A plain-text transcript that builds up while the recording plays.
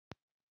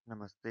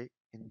Namaste.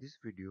 In this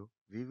video,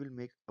 we will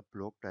make a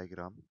block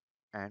diagram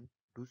and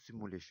do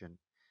simulation.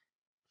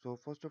 So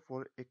first of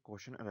all, a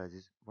question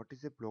arises. What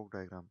is a block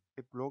diagram?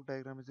 A block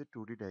diagram is a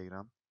 2D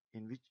diagram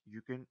in which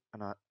you can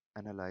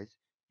analyze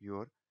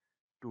your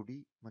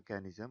 2D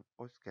mechanism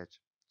or sketch.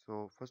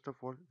 So first of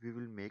all, we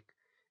will make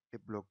a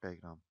block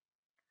diagram.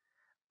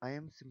 I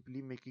am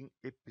simply making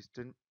a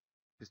piston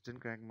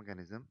crank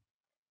mechanism.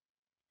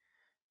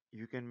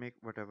 You can make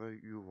whatever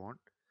you want.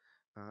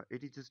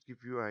 It is just give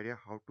you idea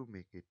how to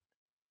make it.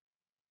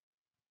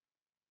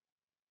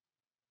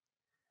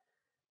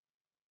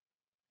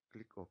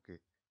 Click OK.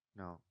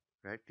 Now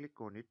right click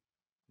on it,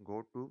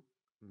 go to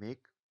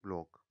make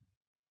block.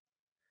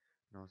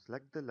 Now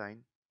select the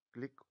line,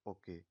 click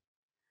OK.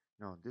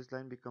 Now this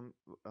line become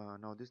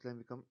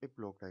a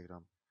block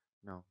diagram.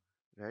 Now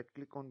right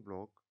click on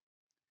block,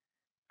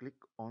 click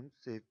on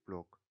save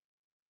block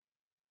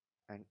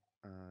and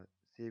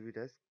save it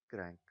as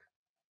crank.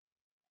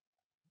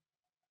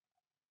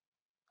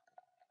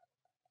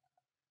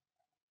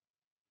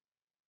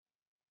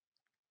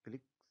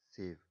 Click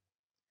save.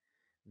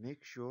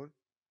 Make sure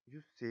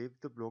you save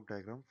the block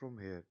diagram from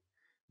here,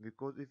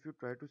 because if you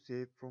try to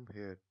save from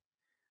here,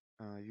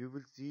 you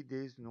will see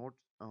there is not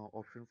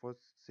option for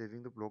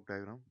saving the block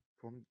diagram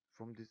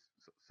from this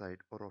side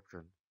or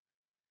option.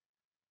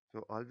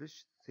 So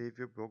always save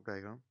your block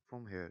diagram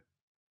from here.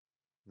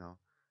 Now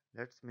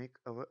let's make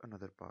our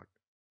another part.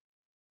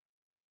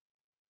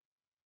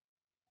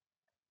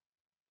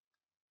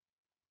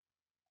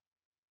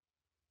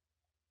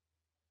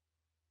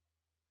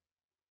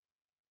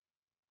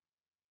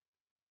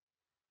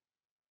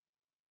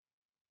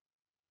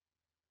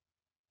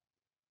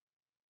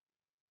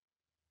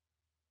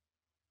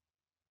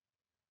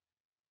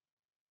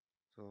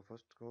 So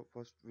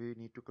first we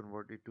need to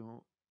convert it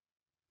to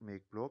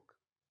make block.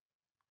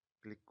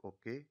 Click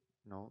OK.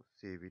 Now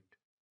save it.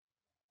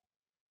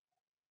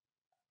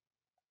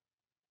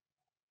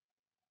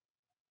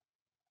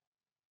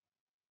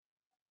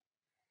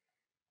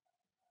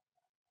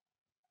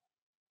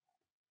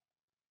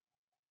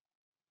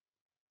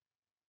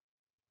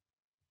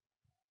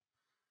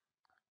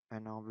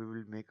 And now we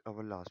will make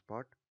our last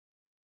part.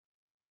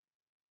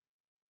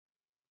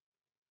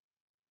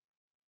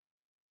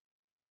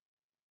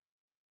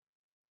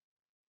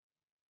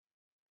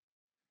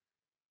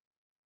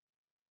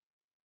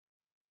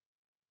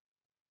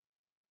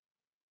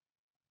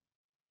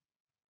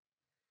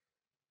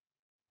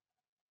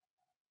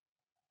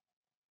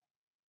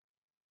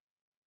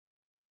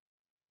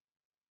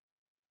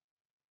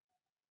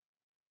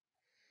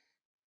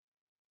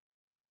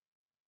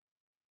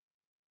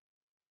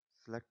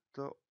 Select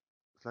the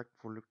select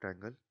full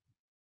rectangle.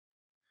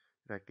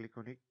 Right click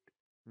on it.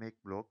 Make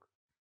block.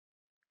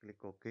 Click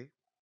OK.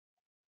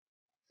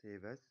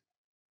 Save as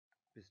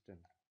piston.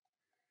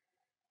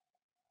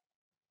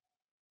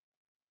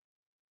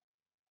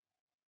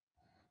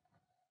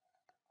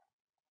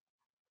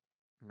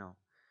 Now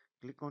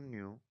click on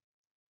new.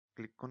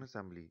 Click on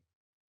assembly.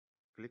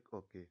 Click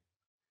OK.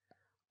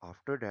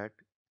 After that,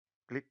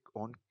 click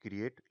on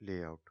create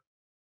layout.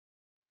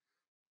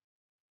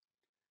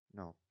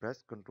 Now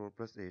press Ctrl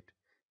plus 8.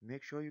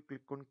 Make sure you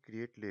click on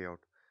create layout,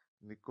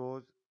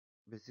 because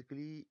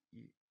basically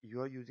you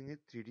are using a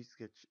 3D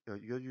sketch,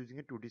 you are using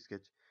a 2D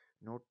sketch,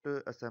 not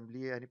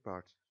assembly any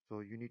parts. So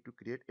you need to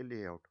create a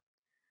layout.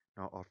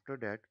 Now after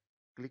that,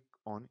 click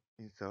on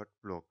insert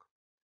block.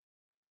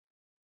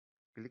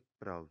 Click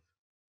browse.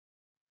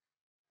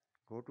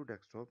 Go to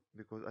desktop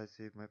because I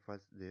save my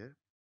files there.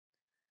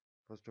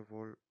 First of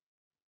all,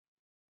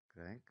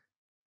 crank.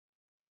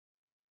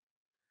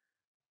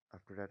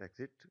 After that,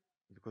 exit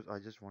because I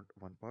just want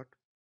one part.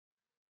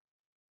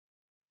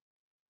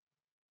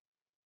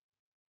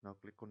 Now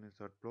click on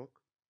insert block.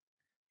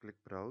 Click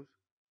browse.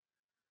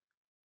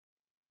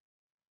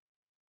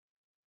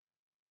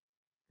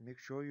 Make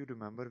sure you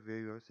remember where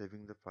you are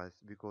saving the files,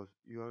 because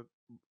you are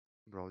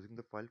browsing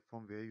the file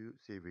from where you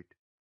save it.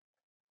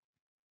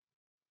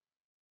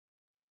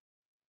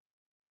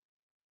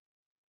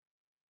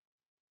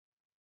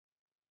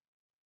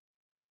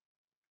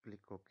 Click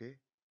OK.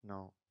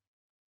 Now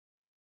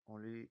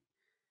only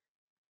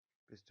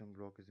piston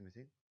block is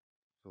missing,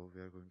 so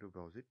we are going to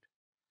browse it.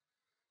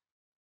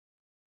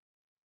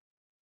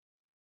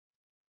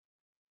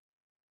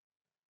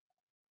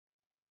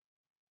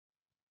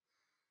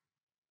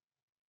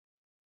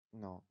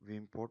 Now we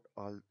import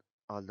all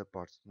the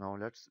parts. Now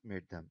let's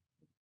mate them.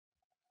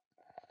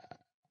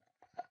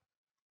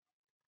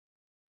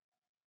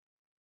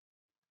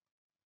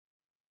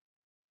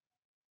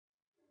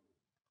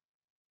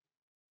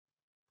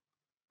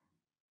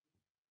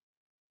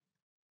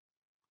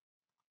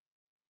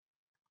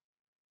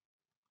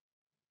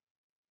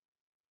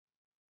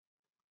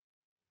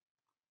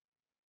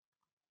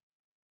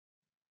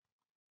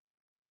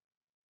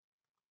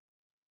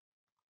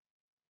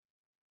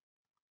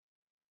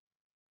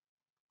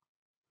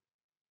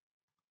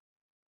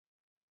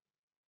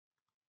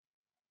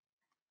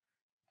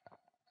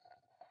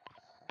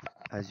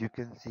 As you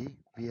can see,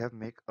 we have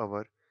make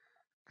our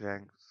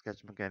crank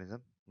sketch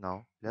mechanism.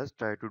 Now let's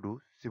try to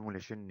do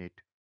simulation neat.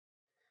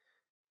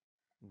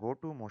 Go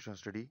to motion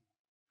study.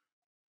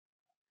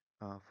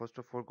 First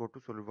of all, go to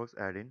Solidworks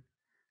add-in,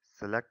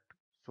 select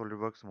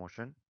Solidworks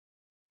motion.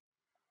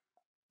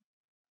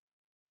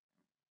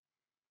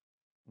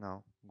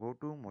 Now go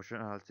to motion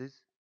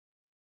analysis.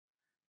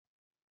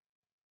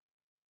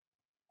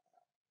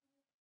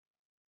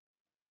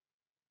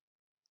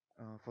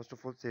 First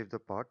of all, save the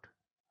part,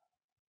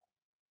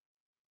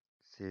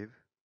 save,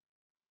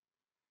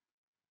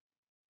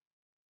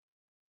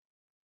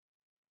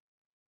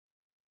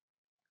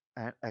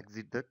 and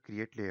exit the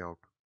create layout.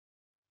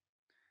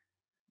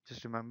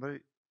 Just remember,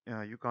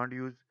 you can't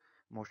use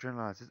motion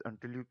analysis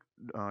until you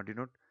do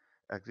not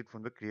exit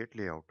from the create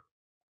layout.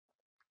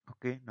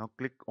 Okay, now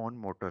click on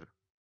motor.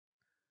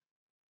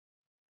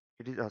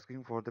 It is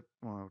asking for the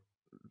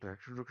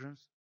direction instructions.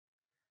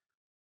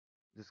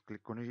 Just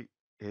click on it.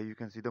 Here you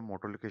can see the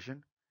motor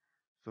location.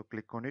 So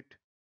click on it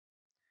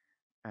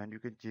and you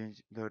can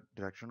change the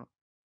direction.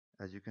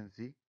 As you can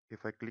see,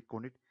 if I click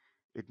on it,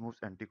 it moves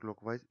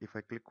anti-clockwise. If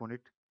I click on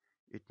it,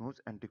 it moves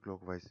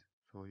anti-clockwise.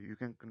 So you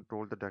can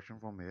control the direction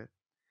from here.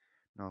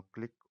 Now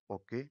click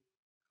OK.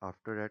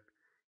 After that,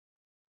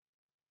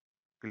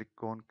 click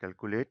on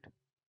calculate.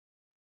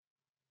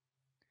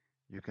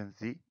 You can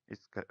see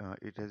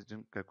it has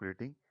done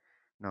calculating.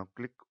 Now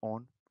click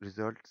on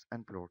results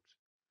and plots.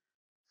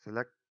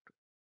 Select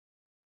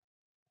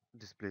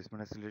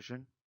displacement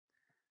acceleration.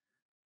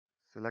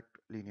 Select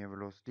linear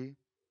velocity.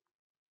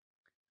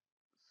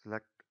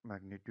 Select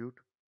magnitude.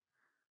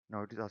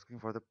 Now it is asking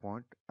for the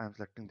point. I am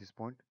selecting this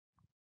point.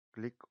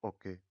 Click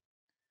OK.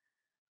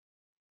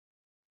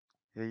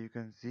 Here you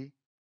can see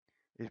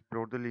it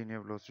plot the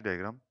linear velocity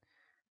diagram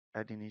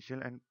at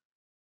initial and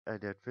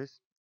at that phase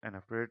and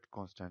after it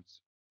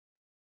constants.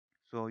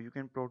 So you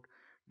can plot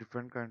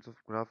different kinds of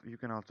graph. You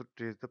can also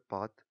trace the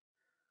path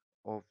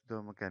of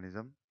the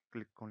mechanism.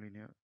 Click on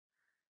linear,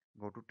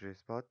 go to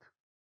trace path.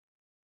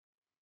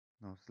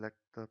 Now select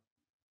the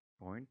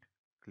point,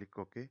 click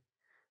OK.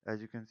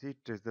 As you can see, it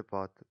traces the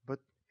path, but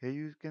here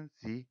you can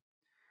see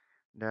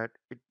that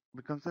it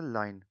becomes a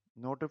line,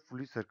 not a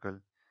fully circle.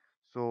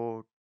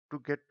 So to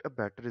get a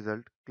better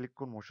result, click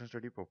on motion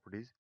study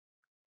properties,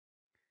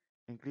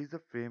 increase the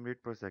frame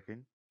rate per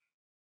second,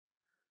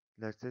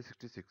 let's say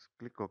 66,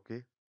 click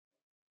OK.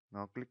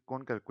 Now click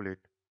on calculate.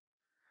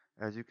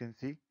 As you can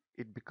see,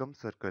 it becomes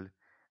circle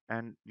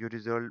and your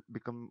result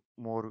become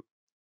more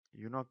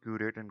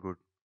accurate and good.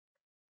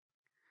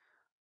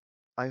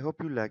 I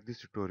hope you like this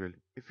tutorial.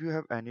 If you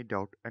have any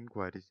doubt and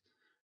queries,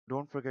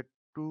 don't forget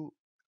to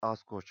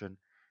ask question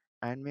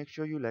and make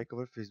sure you like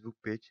our Facebook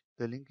page.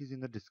 The link is in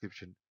the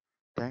description.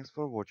 Thanks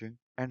for watching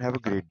and have a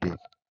great day.